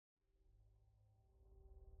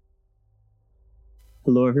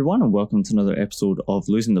Hello everyone and welcome to another episode of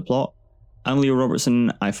Losing the Plot. I'm Leo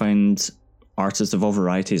Robertson. I find artists of all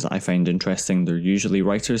varieties I find interesting. They're usually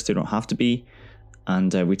writers, they don't have to be.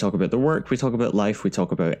 And we talk about their work, we talk about life, we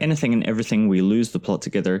talk about anything and everything. We lose the plot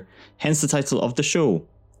together, hence the title of the show.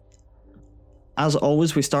 As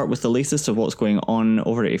always, we start with the latest of what's going on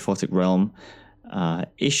over at Aphotic Realm.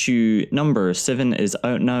 Issue number 7 is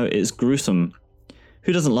out now. It's gruesome.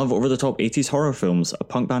 Who doesn't love over-the-top 80s horror films? A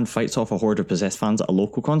punk band fights off a horde of possessed fans at a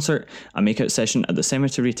local concert. A makeout session at the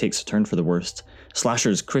cemetery takes a turn for the worst.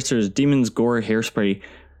 Slashers, critters, demons, gore, hairspray.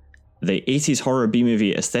 The 80s horror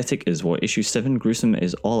B-movie aesthetic is what issue 7 Gruesome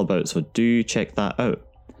is all about, so do check that out.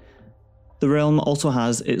 The Realm also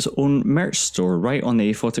has its own merch store right on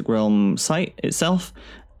the Aphotic Realm site itself.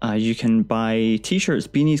 You can buy t-shirts,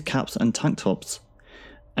 beanies, caps and tank tops.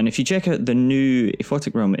 And if you check out the new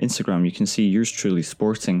Aphotic Realm Instagram, you can see yours truly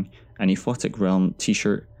sporting an Aphotic Realm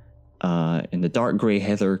t-shirt in the dark grey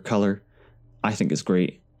heather colour. I think it's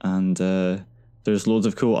great. And there's loads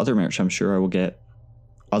of cool other merch. I'm sure I will get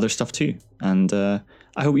other stuff too. And I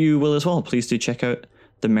hope you will as well. Please do check out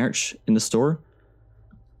the merch in the store.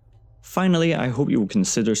 Finally, I hope you will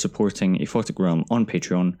consider supporting Aphotic Realm on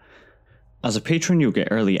Patreon. As a patron, you'll get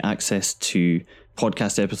early access to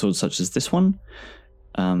podcast episodes such as this one.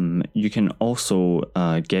 You can also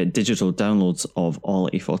get digital downloads of all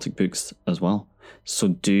Aphotic books as well. So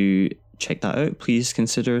do check that out. Please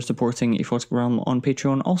consider supporting Aphotic Realm on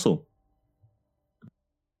Patreon also.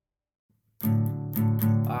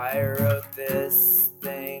 I wrote this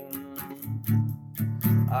thing.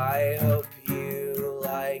 I hope you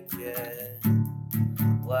like it.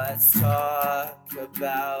 Let's talk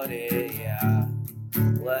about it, yeah.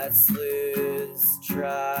 Let's lose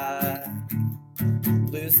track.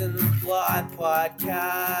 Losing the Plot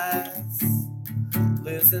Podcast.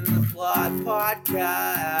 Losing the Plot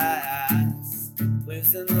Podcast.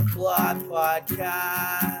 Losing the Plot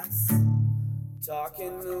Podcast.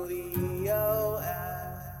 Talking to Leo S.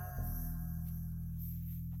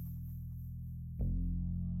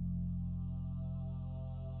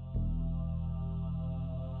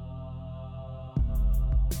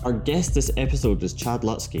 Our guest this episode is Chad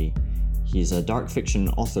Lutzke. He's a dark fiction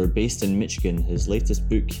author based in Michigan. His latest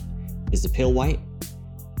book is The Pale White.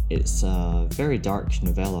 It's a very dark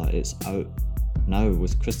novella. It's out now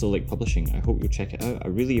with Crystal Lake Publishing. I hope you'll check it out. I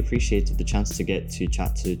really appreciated the chance to get to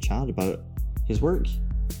chat to Chad about his work,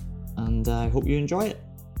 and I hope you enjoy it.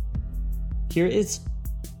 Here it is.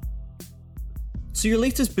 So your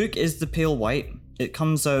latest book is The Pale White. It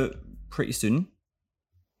comes out pretty soon.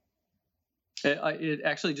 It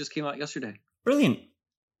actually just came out yesterday. Brilliant.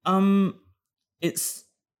 It's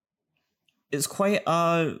quite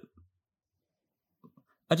a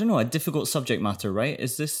difficult subject matter, right?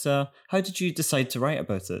 Is this how did you decide to write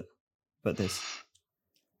about this?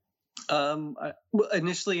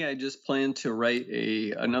 Initially I just planned to write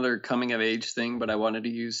another coming of age thing, but I wanted to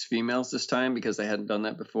use females this time because I hadn't done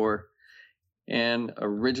that before. And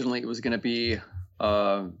originally it was going to be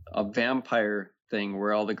a vampire thing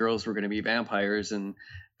where all the girls were going to be vampires, and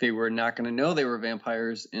they were not going to know they were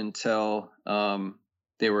vampires until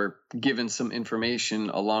they were given some information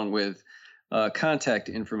along with contact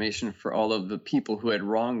information for all of the people who had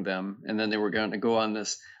wronged them. And then they were going to go on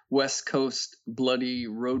this West Coast bloody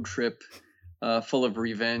road trip full of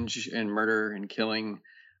revenge and murder and killing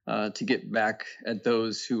to get back at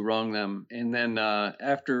those who wronged them. And then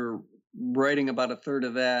after writing about a third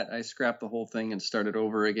of that, I scrapped the whole thing and started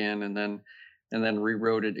over again, and then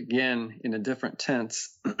rewrote it again in a different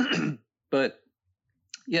tense. But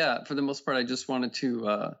yeah, for the most part, I just wanted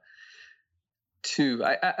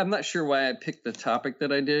I'm not sure why I picked the topic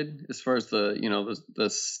that I did as far as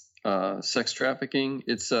the sex trafficking.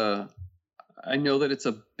 It's I know that it's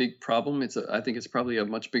a big problem. I think it's probably a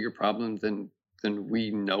much bigger problem than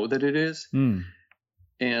we know that it is. Mm.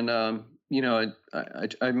 And I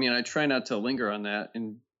mean, I try not to linger on that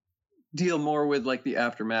and deal more with like the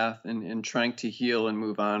aftermath and trying to heal and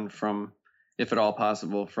move on from, if at all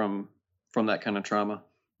possible, from that kind of trauma.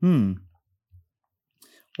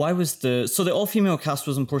 Why was the all-female cast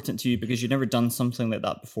was important to you because you'd never done something like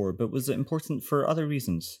that before, but was it important for other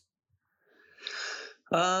reasons?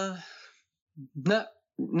 Not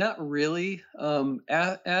really.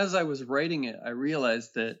 As I was writing it, I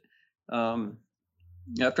realized that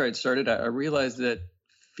after I'd started, I realized that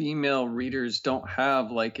female readers don't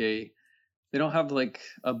have like a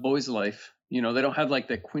boy's life. You know, they don't have like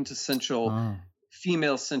the quintessential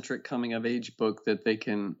female-centric coming-of-age book that they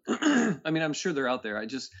can. I mean, I'm sure they're out there. I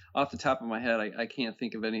just, off the top of my head, I can't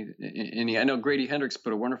think of any. I know Grady Hendrix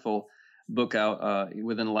put a wonderful book out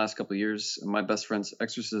within the last couple of years, My Best Friend's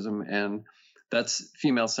Exorcism, and that's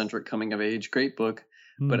female-centric coming of age, great book.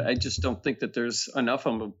 But I just don't think that there's enough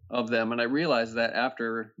of them. And I realized that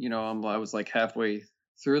after, I was like halfway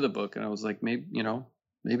through the book, and I was like, maybe.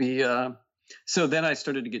 So then I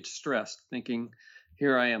started to get stressed, thinking,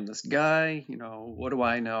 here I am, this guy, what do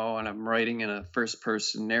I know? And I'm writing in a first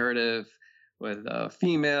person narrative with a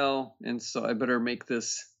female. And so I better make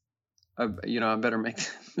this, I better make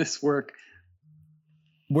this work.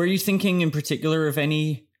 Were you thinking in particular of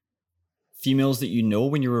any females that you know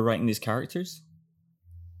when you were writing these characters?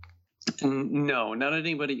 No, not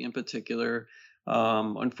anybody in particular.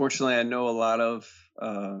 Unfortunately, I know a lot of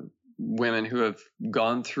women who have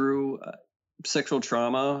gone through sexual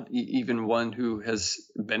trauma, even one who has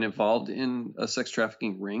been involved in a sex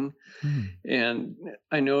trafficking ring. And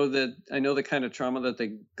I know the kind of trauma that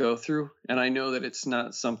they go through, and I know that it's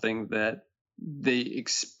not something that they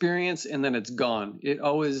experience and then it's gone. It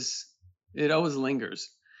always lingers,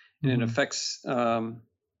 and it affects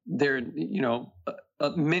their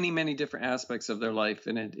many different aspects of their life,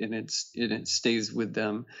 and it stays with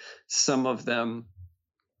them. Some of them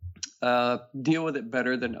deal with it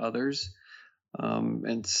better than others,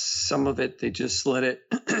 and some of it they just let it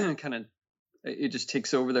it just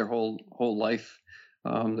takes over their whole life,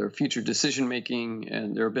 their future decision making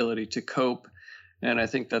and their ability to cope. And I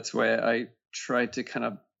think that's why I try to kind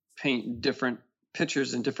of paint different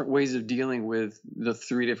pictures and different ways of dealing with the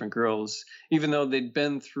three different girls, even though they'd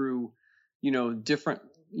been through different,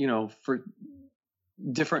 for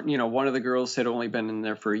different, one of the girls had only been in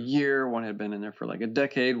there for a year, one had been in there for like a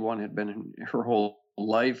decade, one had been in her whole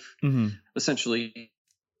life, essentially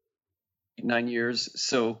 9 years.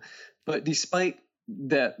 So, but despite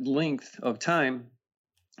that length of time,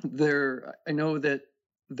 I know that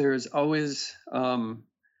there's always,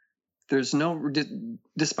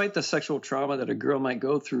 despite the sexual trauma that a girl might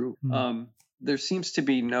go through, there seems to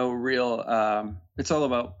be no real, it's all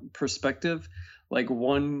about perspective. Like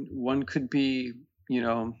one could be,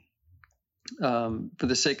 for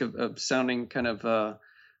the sake of sounding kind of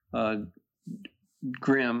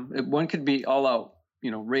grim, one could be all out,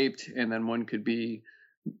 raped, and then one could be,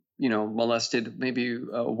 molested maybe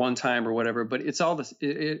one time or whatever. But it's all this,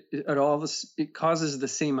 it causes the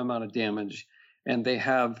same amount of damage, and they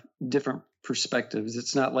have different perspectives.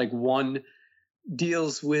 It's not like one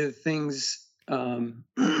deals with things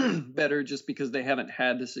better just because they haven't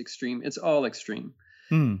had this extreme. It's all extreme.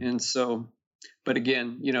 And so, but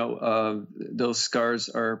again, those scars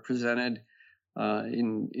are presented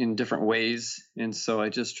in different ways. And so I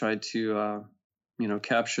just tried to,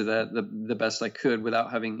 capture that the best I could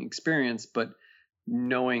without having experience, but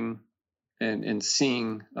knowing and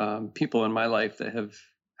seeing people in my life that have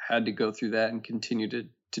had to go through that and continue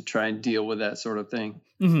to try and deal with that sort of thing.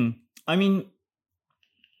 I mean,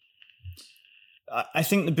 I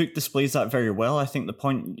think the book displays that very well. I think the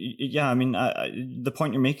point, the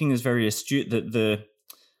point you're making is very astute, that the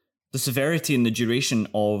severity and the duration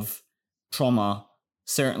of trauma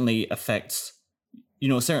certainly affects,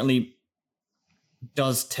 certainly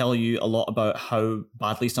does tell you a lot about how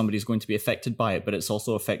badly somebody's going to be affected by it, but it's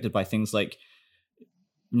also affected by things like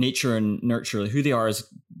nature and nurture, who they are as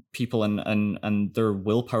people, and their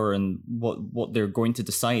willpower, and what they're going to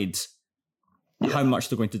decide. How much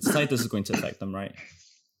they're going to decide this is going to affect them, right?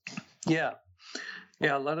 Yeah.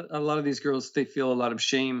 A lot of these girls, they feel a lot of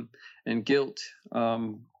shame and guilt,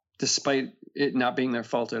 despite it not being their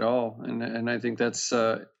fault at all. And I think that's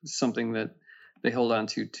something that they hold on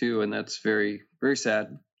to too, and that's very, very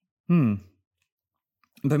sad.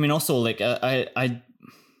 But I mean, also, like, I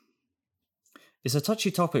it's a touchy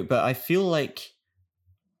topic, but I feel like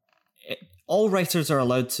all writers are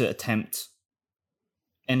allowed to attempt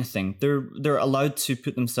anything. They're allowed to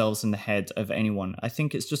put themselves in the head of anyone. I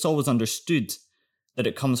think it's just always understood that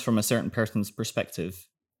it comes from a certain person's perspective.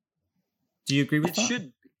 Do you agree with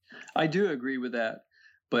that? I do agree with that,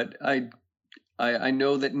 but I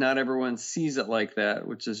know that not everyone sees it like that,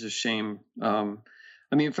 which is a shame. I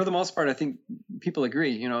mean, for the most part, I think people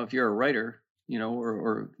agree. If you're a writer,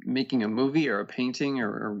 or making a movie or a painting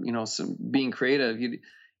or being creative, you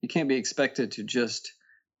can't be expected to just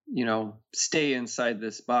stay inside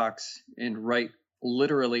this box and write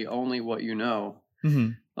literally only what you know.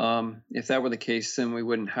 If that were the case, then we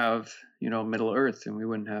wouldn't have, Middle Earth, and we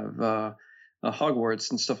wouldn't have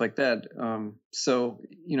Hogwarts and stuff like that. So,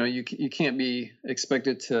 you can't be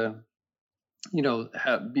expected to,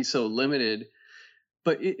 be so limited.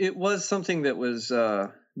 But it was something that was,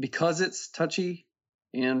 because it's touchy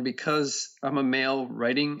and because I'm a male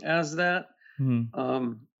writing as that,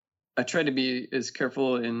 I tried to be as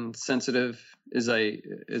careful and sensitive as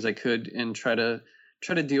I could, and try to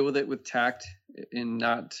deal with it with tact, and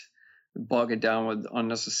not bog it down with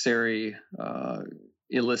unnecessary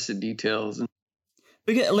illicit details.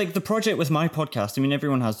 Because, like, the project with my podcast, I mean,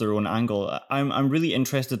 everyone has their own angle. I'm really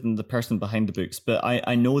interested in the person behind the books, but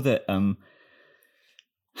I know that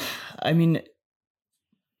I mean,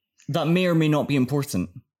 that may or may not be important.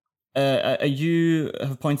 You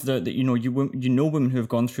have pointed out that you know women who have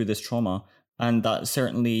gone through this trauma, and that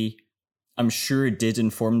certainly, I'm sure, did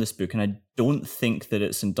inform this book. And I don't think that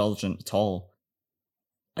it's indulgent at all.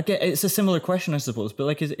 Again, it's a similar question, I suppose. But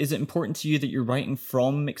like, is it important to you that you're writing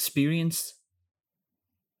from experience?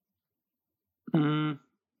 Not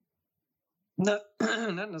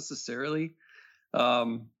necessarily.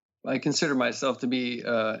 I consider myself to be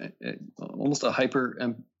almost a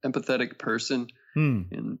hyper empathetic person,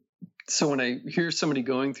 and so when I hear somebody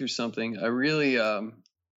going through something, I really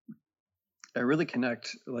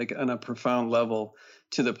connect, like, on a profound level,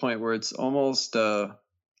 to the point where it's almost a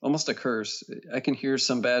curse. I can hear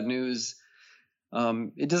some bad news.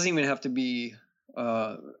 It doesn't even have to be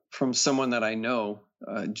from someone that I know.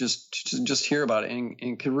 Just hear about it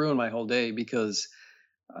and can ruin my whole day, because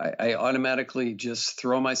I automatically just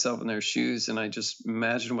throw myself in their shoes, and I just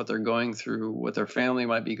imagine what they're going through, what their family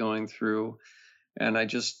might be going through, and I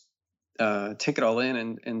just take it all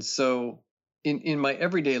in. And so in my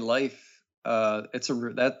everyday life,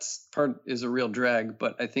 that's part is a real drag,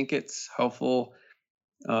 but I think it's helpful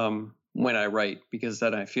when I write, because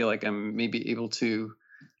then I feel like I'm maybe able to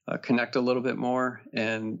connect a little bit more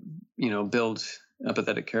and build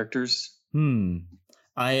empathetic characters.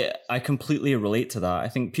 I completely relate to that. I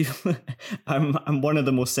think people, I'm one of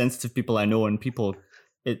the most sensitive people I know, and people,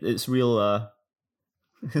 it's real.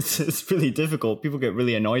 It's really difficult. People get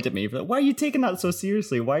really annoyed at me. Like, why are you taking that so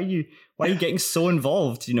seriously? Why are you getting so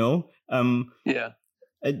involved? Yeah.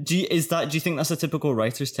 Do you think that's a typical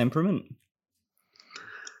writer's temperament?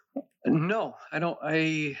 No, I don't.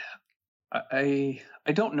 I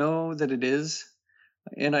don't know that it is,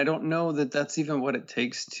 and I don't know that that's even what it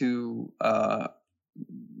takes to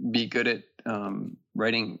be good at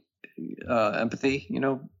writing empathy.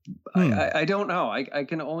 I don't know. I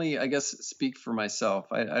can only, I guess, speak for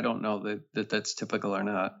myself. I don't know that that's typical or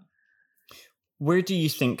not. Where do you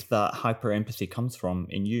think that hyper empathy comes from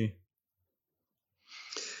in you?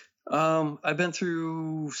 I've been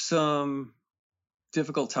through some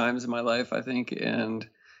difficult times in my life, I think, and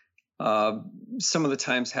some of the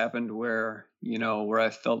times happened where I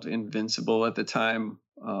felt invincible at the time,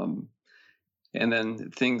 and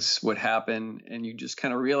then things would happen, and you just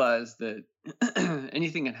kind of realize that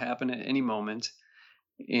anything can happen at any moment,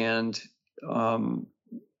 and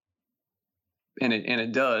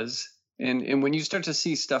it does. And when you start to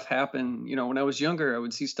see stuff happen, when I was younger, I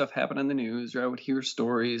would see stuff happen on the news, or I would hear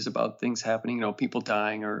stories about things happening, people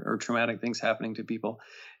dying or traumatic things happening to people.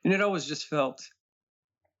 And it always just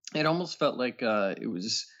almost felt like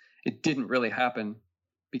it didn't really happen,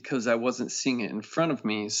 because I wasn't seeing it in front of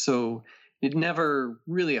me. So it never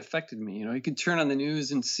really affected me. You could turn on the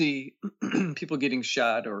news and see people getting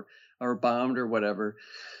shot or bombed or whatever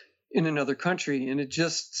in another country. And it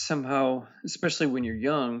just somehow, especially when you're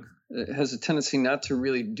young, it has a tendency not to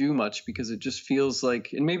really do much, because it just feels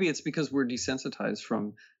like, and maybe it's because we're desensitized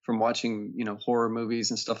from watching, horror movies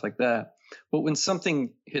and stuff like that. But when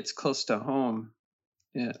something hits close to home,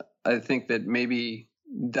 yeah, I think that maybe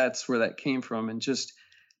that's where that came from. And just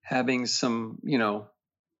having some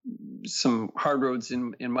hard roads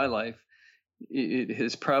in my life, it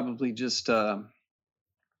has probably just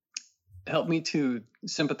helped me to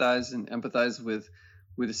sympathize and empathize with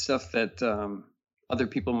stuff that other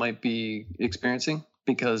people might be experiencing,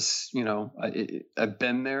 because I've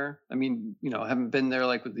been there. I mean, I haven't been there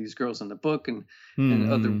like with these girls in the book and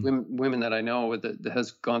other women that I know that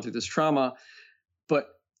has gone through this trauma, but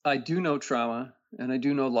I do know trauma, and I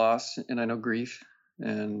do know loss, and I know grief,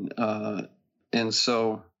 and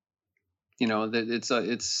so that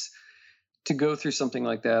it's to go through something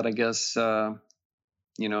like that, I guess.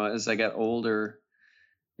 As I got older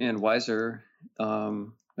and wiser,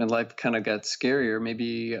 and life kind of got scarier,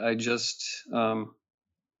 maybe I just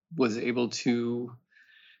was able to,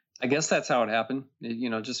 I guess that's how it happened,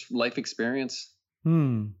 just life experience.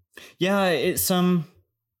 Yeah, it's I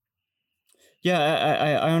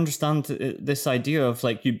understand this idea of,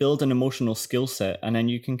 like, you build an emotional skill set, and then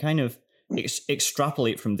you can kind of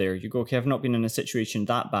extrapolate from there. You go, okay, I've not been in a situation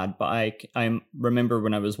that bad, but I remember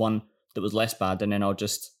when I was one that was less bad, and then I'll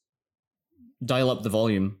just dial up the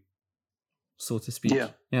volume, so to speak.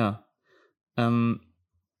 Yeah.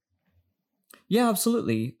 Yeah,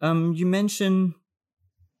 absolutely. You mention,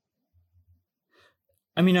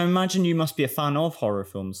 I mean, I imagine you must be a fan of horror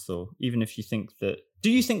films, though, even if you think that, do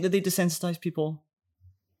you think that they desensitize people?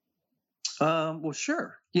 Well,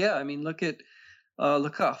 sure. Yeah, I mean, look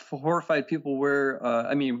how horrified people were.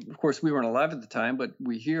 I mean, of course, we weren't alive at the time, but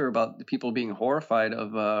we hear about the people being horrified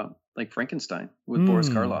of like Frankenstein with Boris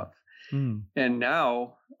Karloff. And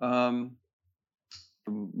now, you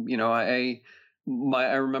know, I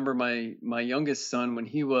remember my youngest son, when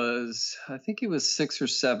he was, I think he was 6 or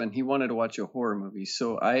 7, he wanted to watch a horror movie.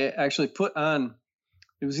 So I actually put on,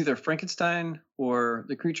 it was either Frankenstein or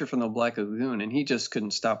The Creature from the Black Lagoon, and he just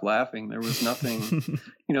couldn't stop laughing. There was nothing,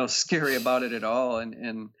 you know, scary about it at all.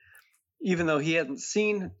 And even though he hadn't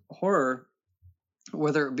seen horror,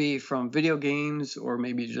 whether it be from video games or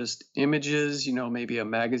maybe just images, you know, maybe a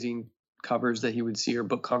magazine covers that he would see or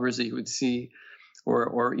book covers that he would see,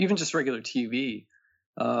 or even just regular TV,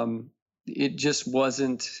 it just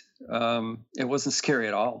wasn't, it wasn't scary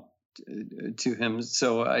at all to him.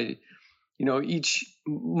 So you know,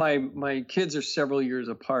 my kids are several years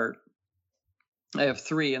apart. I have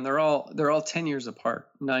 3, and they're all 10 years apart,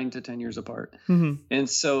 9 to 10 years apart. And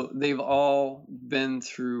so they've all been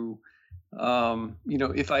through, you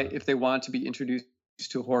know, if they want to be introduced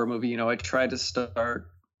to a horror movie, you know, I try to start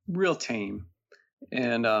real tame.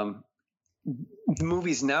 And the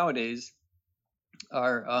movies nowadays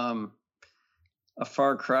are a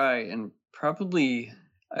far cry, and probably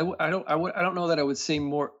I don't know that I would say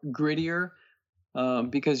more grittier,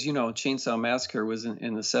 because, you know, Chainsaw Massacre was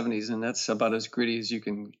in the 70s, and that's about as gritty as you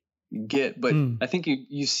can get. But I think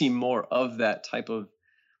you see more of that type of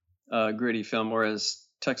gritty film, whereas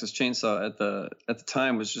Texas Chainsaw at the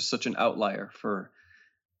time was just such an outlier for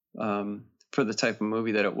the type of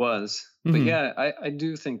movie that it was. But yeah, I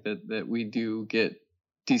do think that we do get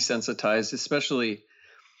desensitized, especially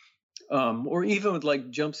or even with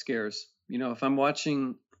like jump scares. You know, if I'm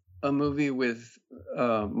watching a movie with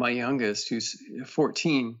my youngest, who's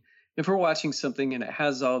 14, if we're watching something and it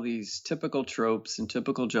has all these typical tropes and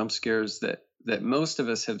typical jump scares that most of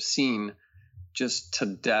us have seen just to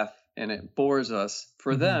death, and it bores us,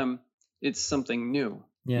 for them, it's something new.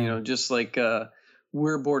 Yeah. You know, just like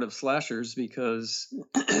we're bored of slashers because,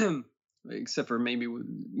 except for maybe,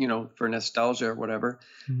 you know, for nostalgia or whatever,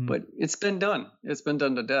 but it's been done. It's been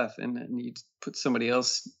done to death, and you put somebody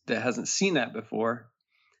else that hasn't seen that before.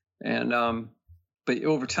 And but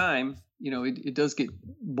over time, you know, it does get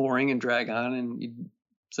boring and drag on, and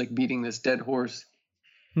it's like beating this dead horse,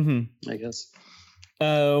 I guess.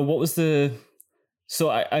 What was the? So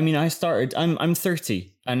I mean, I started. I'm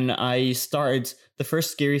 30, and I started. The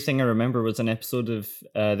first scary thing I remember was an episode of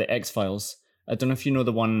the X-Files. I don't know if you know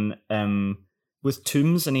the one with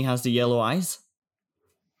Toombs, and he has the yellow eyes.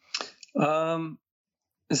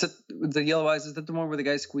 Is it the yellow eyes? Is that the one where the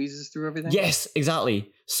guy squeezes through everything? Yes,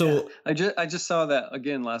 exactly. So yeah, I just saw that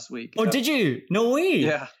again last week. Oh, did you? No way.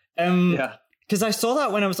 Yeah. Yeah. Because I saw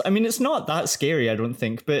that when I was. I mean, it's not that scary, I don't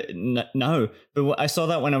think, but no. But I saw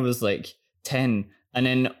that when I was like 10, and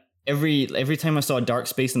then every time I saw a dark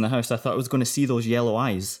space in the house, I thought I was going to see those yellow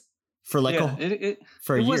eyes for like a year.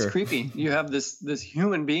 It was creepy. You have this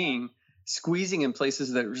human being squeezing in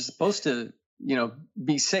places that are supposed to, you know,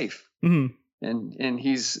 be safe. And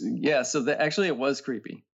he's, so that actually it was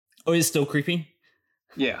creepy. Oh, it's still creepy?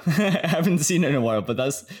 Yeah. I haven't seen it in a while, but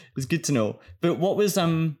it's good to know. But what was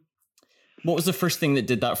the first thing that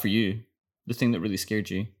did that for you? The thing that really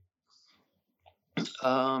scared you?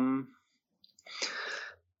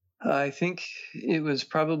 I think it was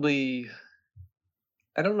probably,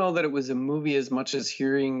 I don't know that it was a movie as much as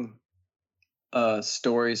hearing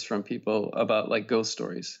stories from people about like ghost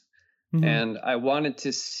stories. And I wanted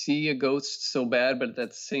to see a ghost so bad, but at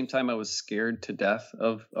the same time, I was scared to death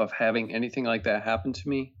of having anything like that happen to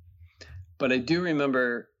me. But I do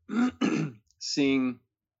remember seeing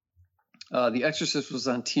The Exorcist was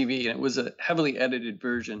on TV, and it was a heavily edited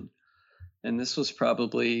version. And this was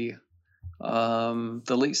probably the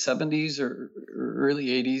late 70s or early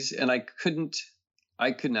 80s. And I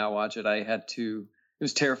could not watch it. It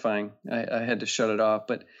was terrifying. I had to shut it off.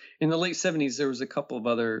 But in the late 70s, there was a couple of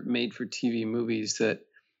other made-for-TV movies that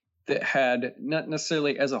had, not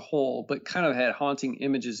necessarily as a whole, but kind of had haunting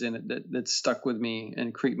images in it that stuck with me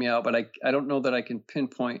and creeped me out. But I don't know that I can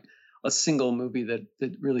pinpoint a single movie that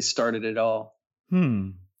really started it all.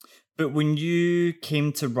 But when you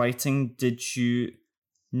came to writing, did you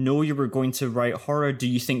know you were going to write horror? Do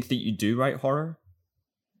you think that you do write horror?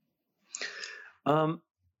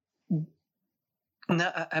 No,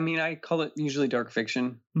 I mean, I call it usually dark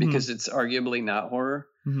fiction because it's arguably not horror.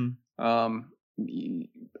 I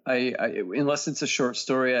unless it's a short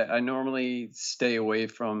story, I normally stay away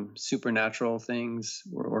from supernatural things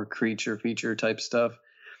or creature feature type stuff.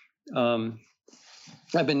 I've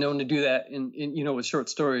been known to do that in with short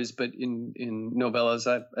stories, but in novellas,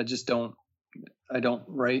 I just don't don't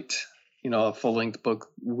write, a full-length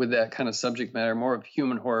book with that kind of subject matter, more of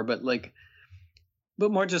human horror, but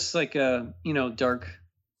more just like dark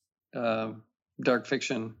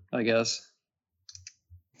fiction, I guess.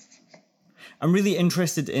 I'm really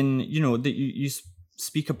interested in, that you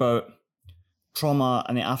speak about trauma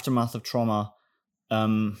and the aftermath of trauma.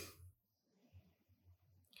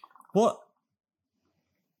 What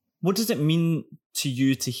does it mean to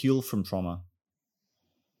you to heal from trauma?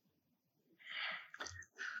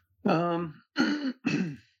 That's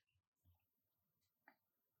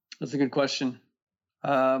a good question.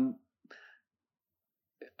 I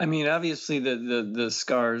mean, obviously the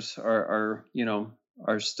scars are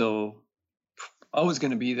still always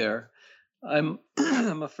going to be there. I'm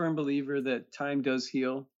a firm believer that time does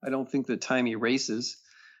heal. I don't think that time erases,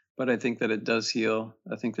 but I think that it does heal.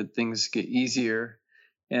 I think that things get easier,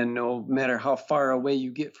 and no matter how far away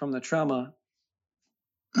you get from the trauma,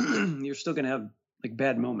 you're still going to have like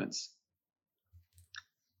bad moments.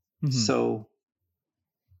 Mm-hmm. So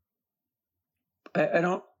I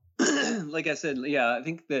don't, like I said, yeah, I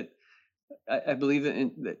think that I believe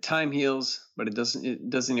that time heals, but it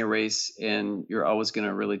doesn't erase, and you're always going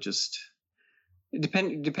to really just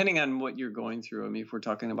depending on what you're going through. I mean, if we're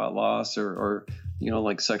talking about loss or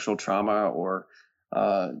like sexual trauma or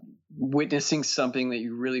witnessing something that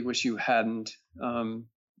you really wish you hadn't,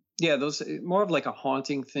 those more of like a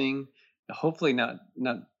haunting thing, hopefully not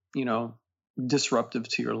disruptive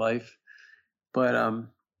to your life. But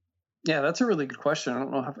that's a really good question. I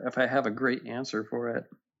don't know if I have a great answer for it.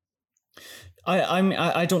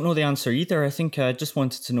 I don't know the answer either. I think I just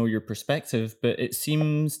wanted to know your perspective, but it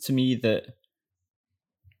seems to me that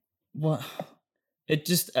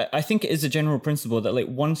I think it is a general principle that like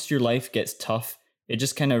once your life gets tough, it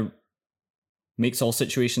just kind of makes all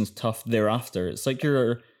situations tough thereafter. It's like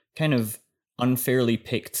you're kind of unfairly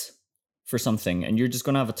picked for something and you're just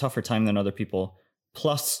going to have a tougher time than other people.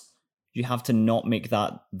 Plus, you have to not make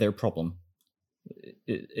that their problem.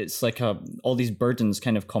 It's like all these burdens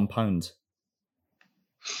kind of compound.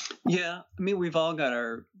 Yeah, I mean, we've all got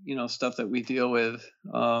our stuff that we deal with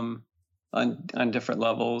on different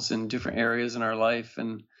levels in different areas in our life,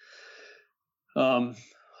 and I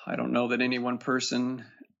don't know that any one person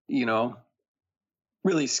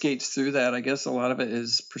really skates through that. I guess a lot of it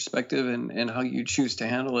is perspective and how you choose to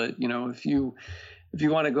handle it. If you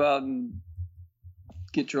want to go out and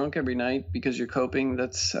get drunk every night because you're coping, I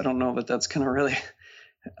don't know that that's going to really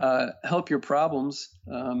help your problems,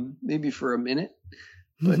 maybe for a minute,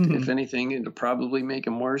 but if anything, it'll probably make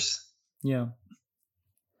them worse. Yeah.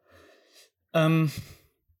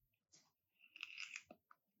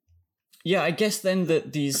 Yeah, I guess then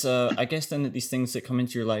that these things that come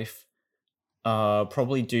into your life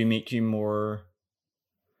probably do make you more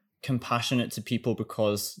compassionate to people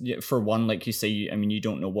because, for one, like you say, you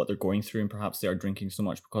don't know what they're going through, and perhaps they are drinking so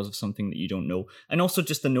much because of something that you don't know. And also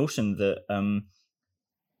just the notion that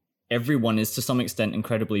everyone is to some extent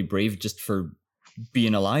incredibly brave just for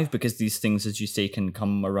being alive, because these things, as you say, can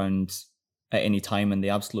come around at any time, and they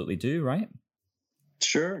absolutely do, right?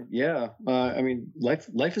 Sure. Yeah. I mean,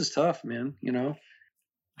 life is tough, man.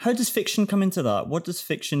 How does fiction come into that? What does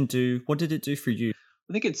fiction do? What did it do for you?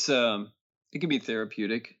 I think it can be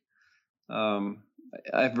therapeutic.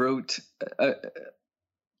 I've written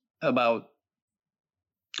about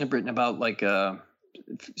like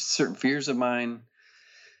certain fears of mine.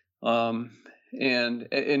 And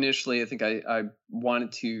initially I think I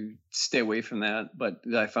wanted to stay away from that, but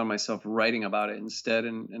I found myself writing about it instead.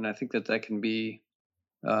 And I think that can be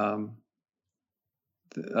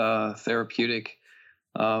therapeutic.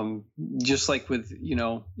 Just like with,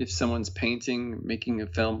 if someone's painting, making a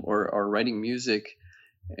film or writing music,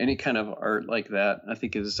 any kind of art like that, I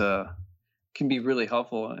think can be really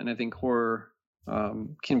helpful. And I think horror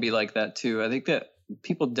can be like that too. I think that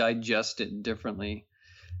people digest it differently.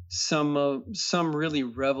 Some really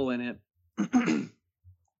revel in it,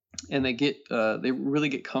 and they really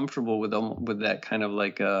get comfortable with that kind of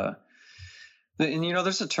like and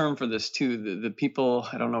there's a term for this too. The people,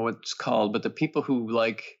 I don't know what it's called, but the people who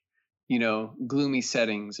like gloomy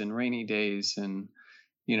settings and rainy days and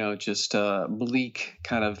just bleak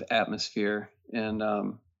kind of atmosphere, and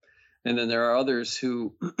then there are others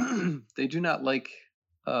who they do not like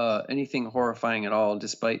anything horrifying at all,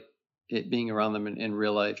 despite it being around them in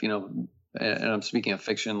real life, and I'm speaking of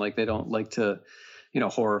fiction, like they don't like to,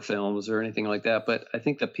 horror films or anything like that. But I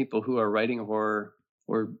think that people who are writing horror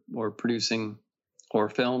or producing horror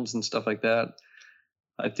films and stuff like that,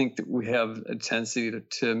 I think that we have a tendency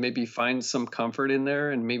to maybe find some comfort in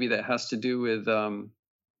there. And maybe that has to do with,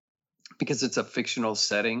 because it's a fictional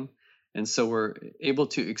setting And so we're able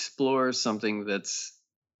to explore something that's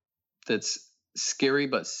scary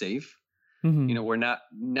but safe. Mm-hmm. We're not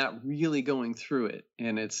really going through it,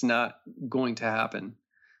 and it's not going to happen.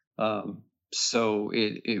 So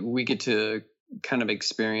we get to kind of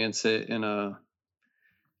experience it in a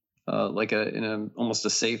almost a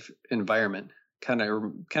safe environment. Kind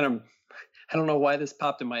of. I don't know why this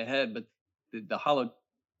popped in my head, but the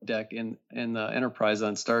holodeck in the Enterprise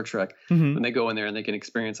on Star Trek, Mm-hmm. when they go in there and they can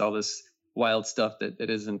experience all this wild stuff that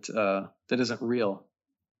isn't real.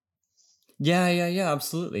 Yeah,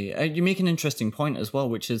 absolutely. You make an interesting point as well,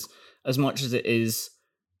 which is, as much as it is,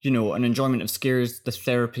 an enjoyment of scares, the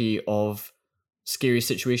therapy of scary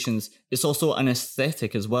situations, it's also an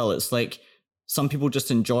aesthetic as well. It's like some people just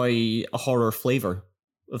enjoy a horror flavor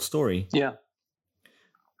of story. Yeah.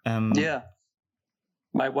 Yeah.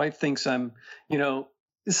 My wife thinks I'm,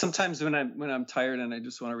 sometimes when I'm tired and I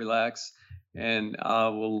just want to relax, and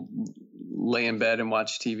we'll lay in bed and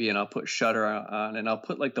watch TV, and I'll put Shudder on, and I'll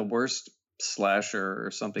put like the worst slasher or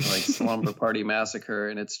something like Slumber Party Massacre,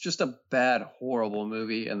 and it's just a bad, horrible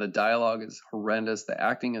movie, and the dialogue is horrendous, the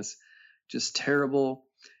acting is just terrible,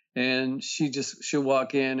 and she'll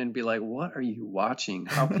walk in and be like, "What are you watching?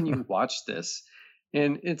 How can you watch this?"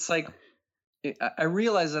 And it's like, I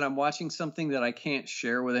realize that I'm watching something that I can't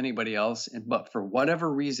share with anybody else, but for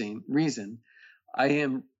whatever reason, I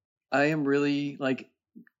am really like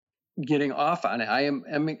getting off on it. I am,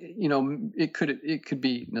 it could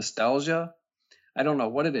be nostalgia. I don't know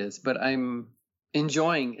what it is, but I'm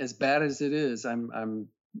enjoying, as bad as it is. I'm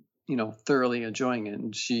thoroughly enjoying it.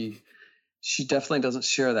 And she definitely doesn't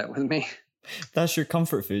share that with me. That's your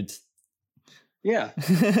comfort food. Yeah.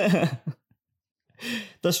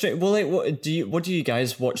 That's straight. Well, like, what do you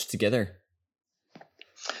guys watch together?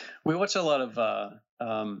 We watch a lot of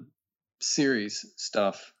series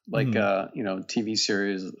stuff, like TV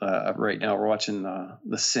series. Right now we're watching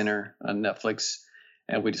The Sinner on Netflix,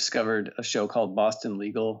 and we discovered a show called Boston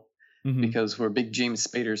Legal because we're a big James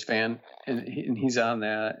Spader's fan, and he's on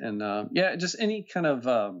that. And just any kind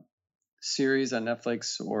of series on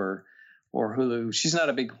Netflix or Hulu. She's not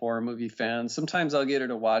a big horror movie fan. Sometimes I'll get her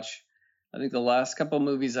to watch. I think the last couple of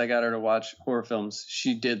movies I got her to watch, horror films,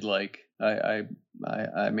 she did like. I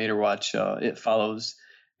made her watch It Follows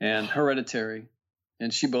and Hereditary,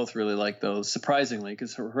 and she both really liked those, surprisingly,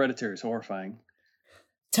 because Hereditary is horrifying.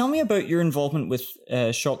 Tell me about your involvement with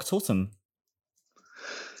Shock Totem.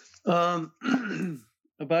 About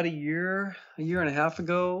a year and a half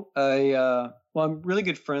ago, I'm really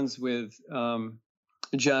good friends with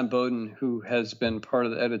John Bowden, who has been part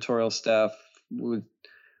of the editorial staff with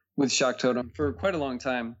Shock Totem for quite a long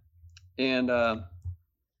time, and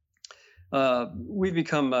we've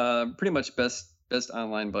become pretty much best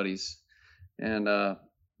online buddies. And then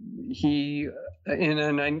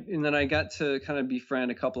I got to kind of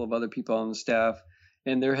befriend a couple of other people on the staff,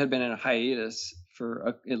 and there had been a hiatus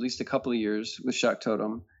for at least a couple of years with Shock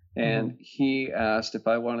Totem, and John asked if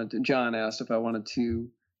I wanted to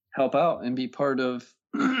help out and be part of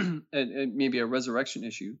maybe a resurrection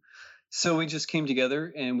issue. So we just came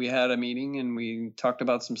together and we had a meeting and we talked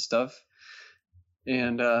about some stuff.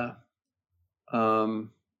 And I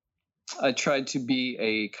tried to be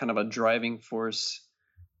a kind of a driving force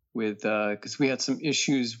with, because we had some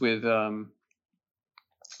issues with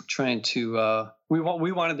trying to, we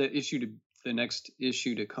wanted the next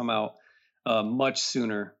issue to come out much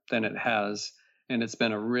sooner than it has. And it's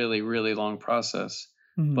been a really, really long process.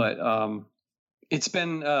 But it's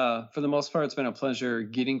been, for the most part, it's been a pleasure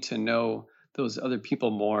getting to know those other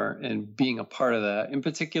people more and being a part of that. In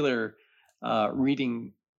particular,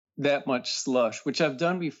 reading that much slush, which I've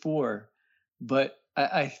done before, but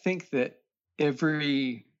I think that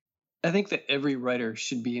every writer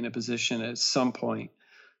should be in a position at some point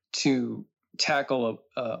to tackle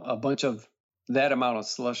a bunch of that amount of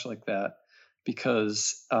slush like that,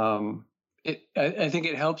 because I think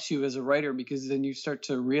it helps you as a writer, because then you start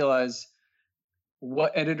to realize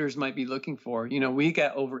what editors might be looking for. We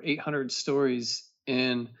got over 800 stories,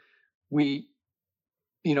 and when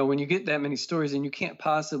you get that many stories and you can't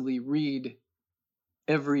possibly read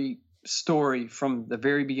every story from the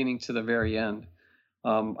very beginning to the very end.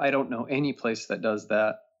 I don't know any place that does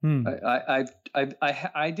that.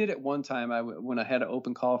 I did it one time when I had an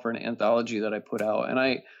open call for an anthology that I put out,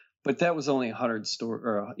 but that was only 100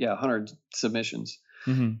 submissions.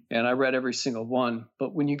 And I read every single one.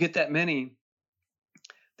 But when you get that many,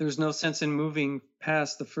 there's no sense in moving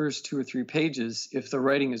past the first 2 or 3 pages if the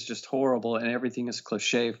writing is just horrible and everything is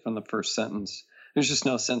cliche from the first sentence. There's just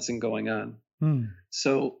no sense in going on.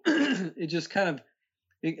 So it just kind of,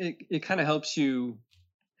 it kind of helps you,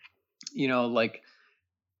 like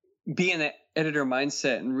be in that editor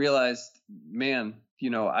mindset and realized, man,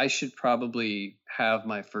 I should probably have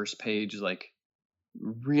my first page like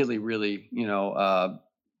really, really,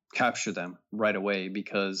 capture them right away,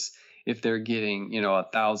 because if they're getting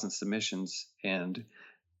 1,000 submissions and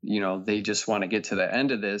they just want to get to the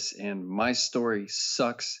end of this and my story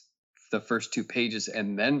sucks the first 2 pages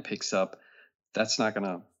and then picks up, that's not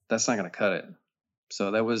gonna cut it.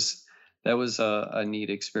 So that was a neat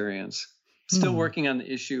experience. Still working on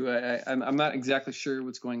the issue. I'm not exactly sure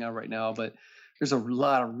what's going on right now, but there's a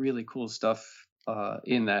lot of really cool stuff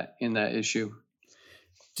in that issue.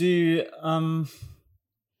 Do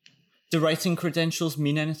writing credentials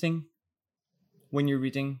mean anything when you're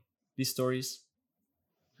reading these stories?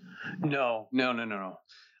 No.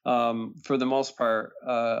 For the most part,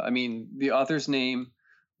 I mean, the author's name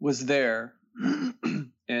was there,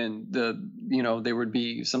 and they would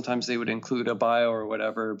be, sometimes they would include a bio or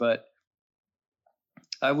whatever, but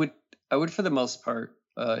I would for the most part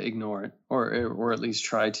ignore it, or at least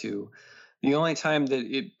try to. The only time that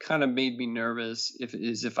it kind of made me nervous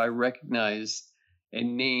if I recognized a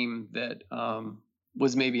name that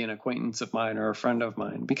was maybe an acquaintance of mine or a friend of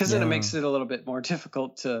mine, because then it makes it a little bit more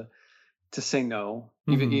difficult to say no,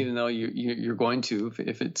 even though you're going to,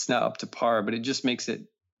 if it's not up to par. But it just makes it,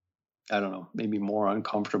 I don't know, maybe more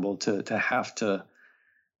uncomfortable to have to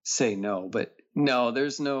say no. But no,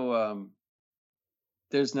 there's not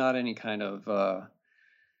any kind of I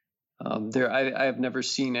have never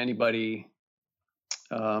seen anybody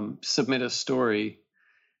submit a story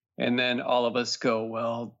and then all of us go,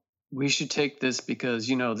 well, we should take this because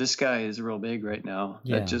this guy is real big right now.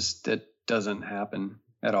 Yeah. That doesn't happen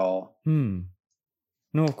at all. No,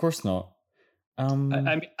 of course not.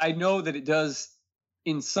 I know that it does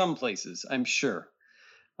in some places, I'm sure.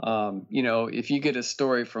 If you get a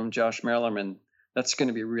story from Josh Malerman, that's going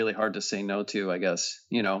to be really hard to say no to, I guess,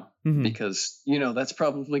 because, that's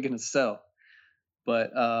probably going to sell.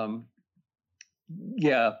 But,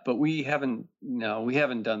 but we haven't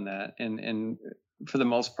done that. And for the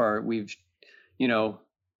most part, we've,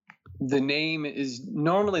 the name is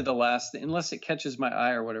normally the last, unless it catches my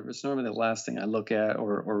eye or whatever, it's normally the last thing I look at,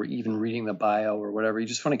 or even reading the bio or whatever. You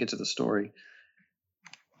just want to get to the story.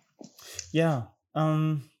 Yeah.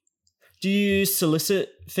 Do you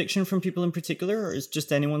solicit fiction from people in particular, or is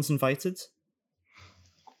just anyone's invited?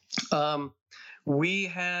 We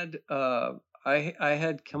had, I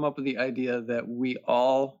had come up with the idea that we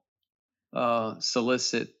all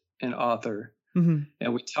solicit an author. Mm-hmm.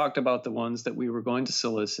 And we talked about the ones that we were going to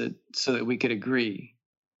solicit so that we could agree.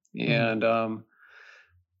 Mm-hmm.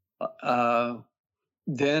 And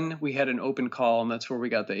then we had an open call, and that's where we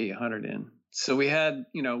got the 800 in. So we had,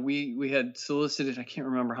 we had solicited, I can't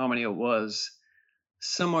remember how many it was,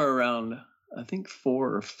 somewhere around, I think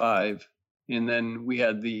 4 or 5. And then we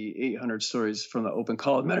had the 800 stories from the open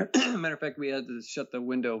call. Matter of fact, we had to shut the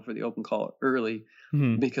window for the open call early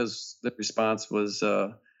because the response was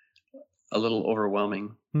a little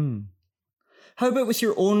overwhelming. How about with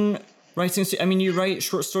your own writing? I mean, you write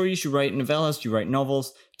short stories, you write novellas, you write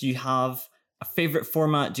novels. Do you have a favorite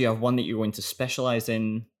format? Do you have one that you're going to specialize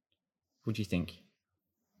in? What do you think?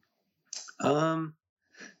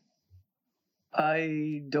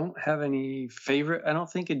 I don't have any favorite. I don't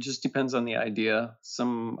think, it just depends on the idea.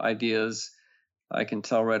 Some ideas I can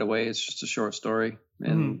tell right away it's just a short story,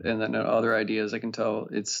 and then other ideas I can tell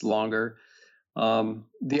it's longer.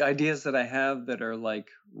 The ideas that I have that are like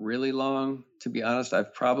really long, to be honest,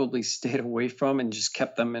 I've probably stayed away from and just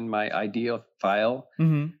kept them in my idea file,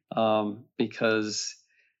 because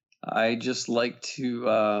I just like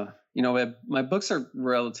to, my books are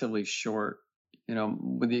relatively short,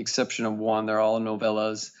 with the exception of one. They're all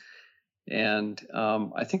novellas. And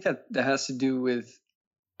I think that has to do with,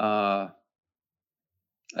 I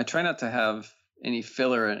try not to have any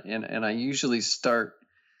filler, and I usually start,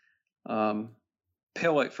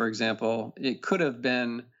 Pale White, for example, I could have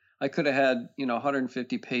had,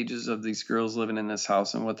 150 pages of these girls living in this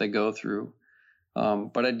house and what they go through.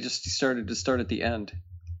 But I just started at the end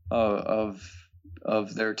of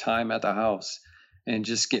their time at the house and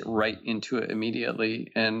just get right into it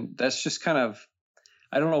immediately. And that's just kind of,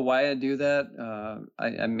 I don't know why I do that.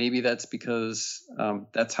 I maybe that's because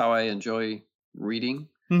that's how I enjoy reading.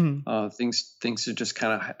 Things that just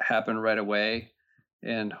kind of happen right away,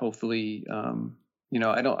 and hopefully,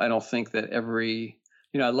 I don't think that every,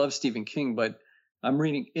 I love Stephen King, but I'm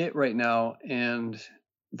reading It right now, and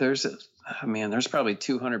there's probably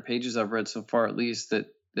 200 pages I've read so far, at least, that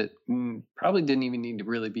probably didn't even need to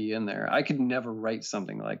really be in there. I could never write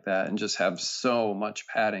something like that and just have so much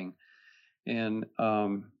padding. And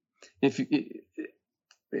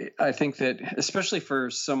I think that especially for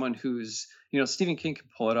someone who's, Stephen King can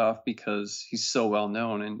pull it off because he's so well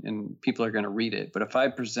known and people are going to read it. But if I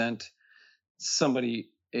present somebody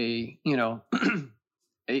a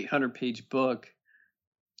 800-page book,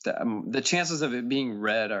 the chances of it being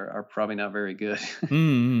read are probably not very good.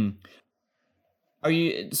 Mm-hmm. Are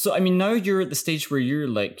you? So I mean, now you're at the stage where you're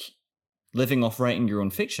like living off writing your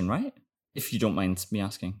own fiction, right? If you don't mind me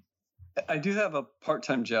asking. I do have a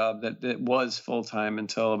part-time job that was full-time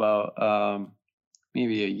until about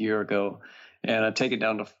maybe a year ago, and I've taken it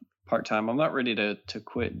down to part-time. I'm not ready to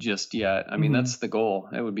quit just yet. I mean, that's the goal.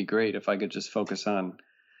 It would be great if I could just focus on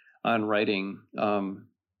writing. I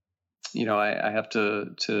have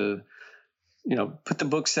to put the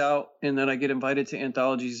books out, and then I get invited to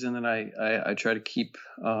anthologies, and then I try to keep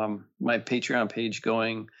my Patreon page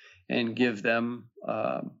going and give them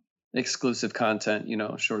exclusive content,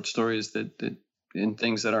 short stories that and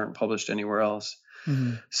things that aren't published anywhere else.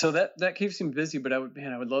 Mm-hmm. So that keeps me busy, but I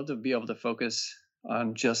would love to be able to focus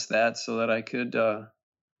on just that so that I could,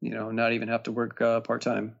 not even have to work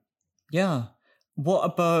part-time. Yeah. What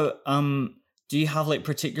about, do you have like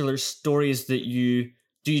particular stories that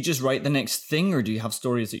do you just write the next thing, or do you have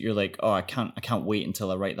stories that you're like, oh, I can't wait until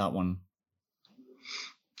I write that one?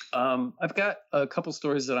 I've got a couple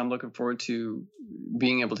stories that I'm looking forward to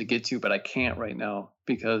being able to get to, but I can't right now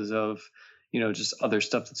because of, just other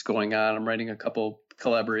stuff that's going on. I'm writing a couple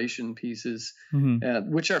collaboration pieces,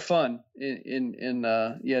 which are fun.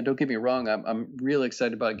 Don't get me wrong. I'm really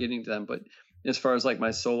excited about getting to them. But as far as like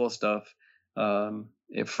my solo stuff,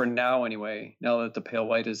 for now anyway, now that The Pale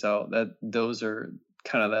White is out, those are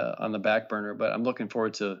kind of on the back burner. But I'm looking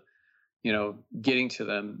forward to getting to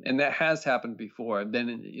them. And that has happened before. I've been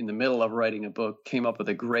in the middle of writing a book, came up with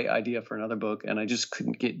a great idea for another book, and I just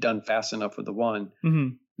couldn't get done fast enough with the one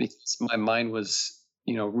because my mind was,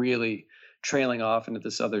 really trailing off into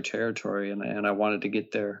this other territory, and I wanted to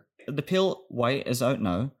get there. The Pale White is out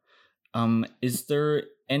now. Is there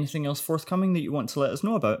anything else forthcoming that you want to let us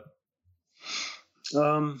know about?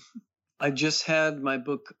 I just had my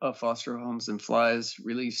book, Foster Homes and Flies,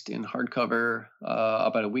 released in hardcover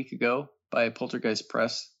about a week ago by Poltergeist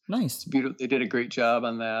Press. Nice. It's beautiful. They did a great job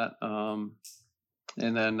on that. And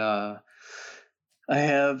then I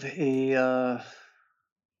have a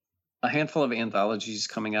handful of anthologies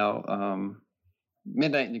coming out.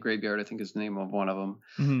 Midnight in the Graveyard, I think, is the name of one of them.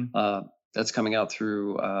 Mm-hmm. That's coming out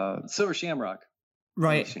through Silver Shamrock.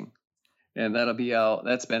 Right. Publishing. And that'll be out.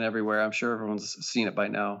 That's been everywhere. I'm sure everyone's seen it by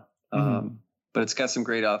now. But it's got some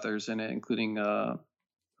great authors in it, including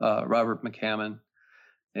Robert McCammon.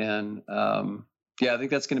 And I think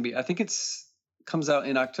that's going to be, comes out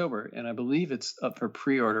in October, and I believe it's up for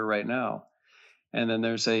pre-order right now. And then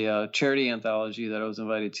there's a charity anthology that I was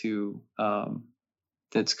invited to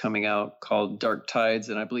that's coming out called Dark Tides,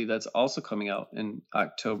 and I believe that's also coming out in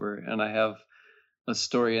October. And I have a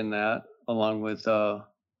story in that, along with a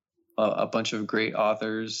bunch of great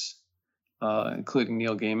authors, including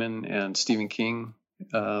Neil Gaiman and Stephen King,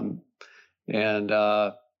 and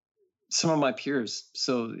some of my peers.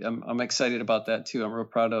 So I'm excited about that too. I'm real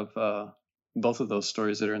proud of both of those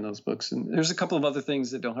stories that are in those books. And there's a couple of other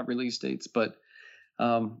things that don't have release dates, but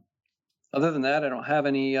other than that, I don't have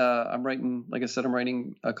any. I'm writing, like I said, I'm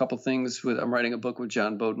writing a couple things I'm writing a book with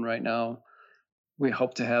John Bowden right now. We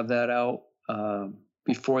hope to have that out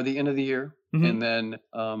before the end of the year. Mm-hmm. And then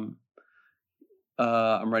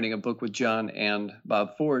I'm writing a book with John and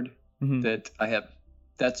Bob Ford that I have.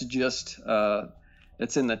 That's just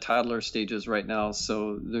it's in the toddler stages right now,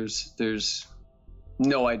 so there's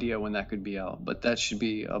no idea when that could be out, but that should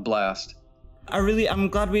be a blast. I'm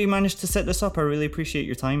glad we managed to set this up. I really appreciate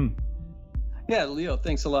your time. Yeah, Leo,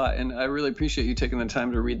 thanks a lot, and I really appreciate you taking the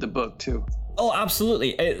time to read the book too. Oh,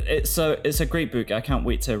 absolutely. It's a great book. I can't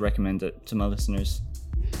wait to recommend it to my listeners.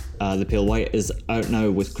 The Pale White is out now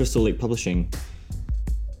with Crystal Lake Publishing.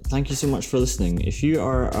 Thank you so much for listening. If you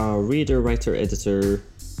are a reader, writer, editor,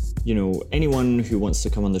 anyone who wants to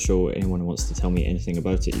come on the show, anyone who wants to tell me anything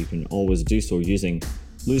about it, you can always do so using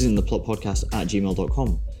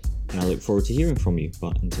losingtheplotpodcast@gmail.com. And I look forward to hearing from you.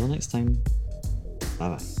 But until next time,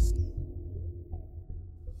 bye-bye.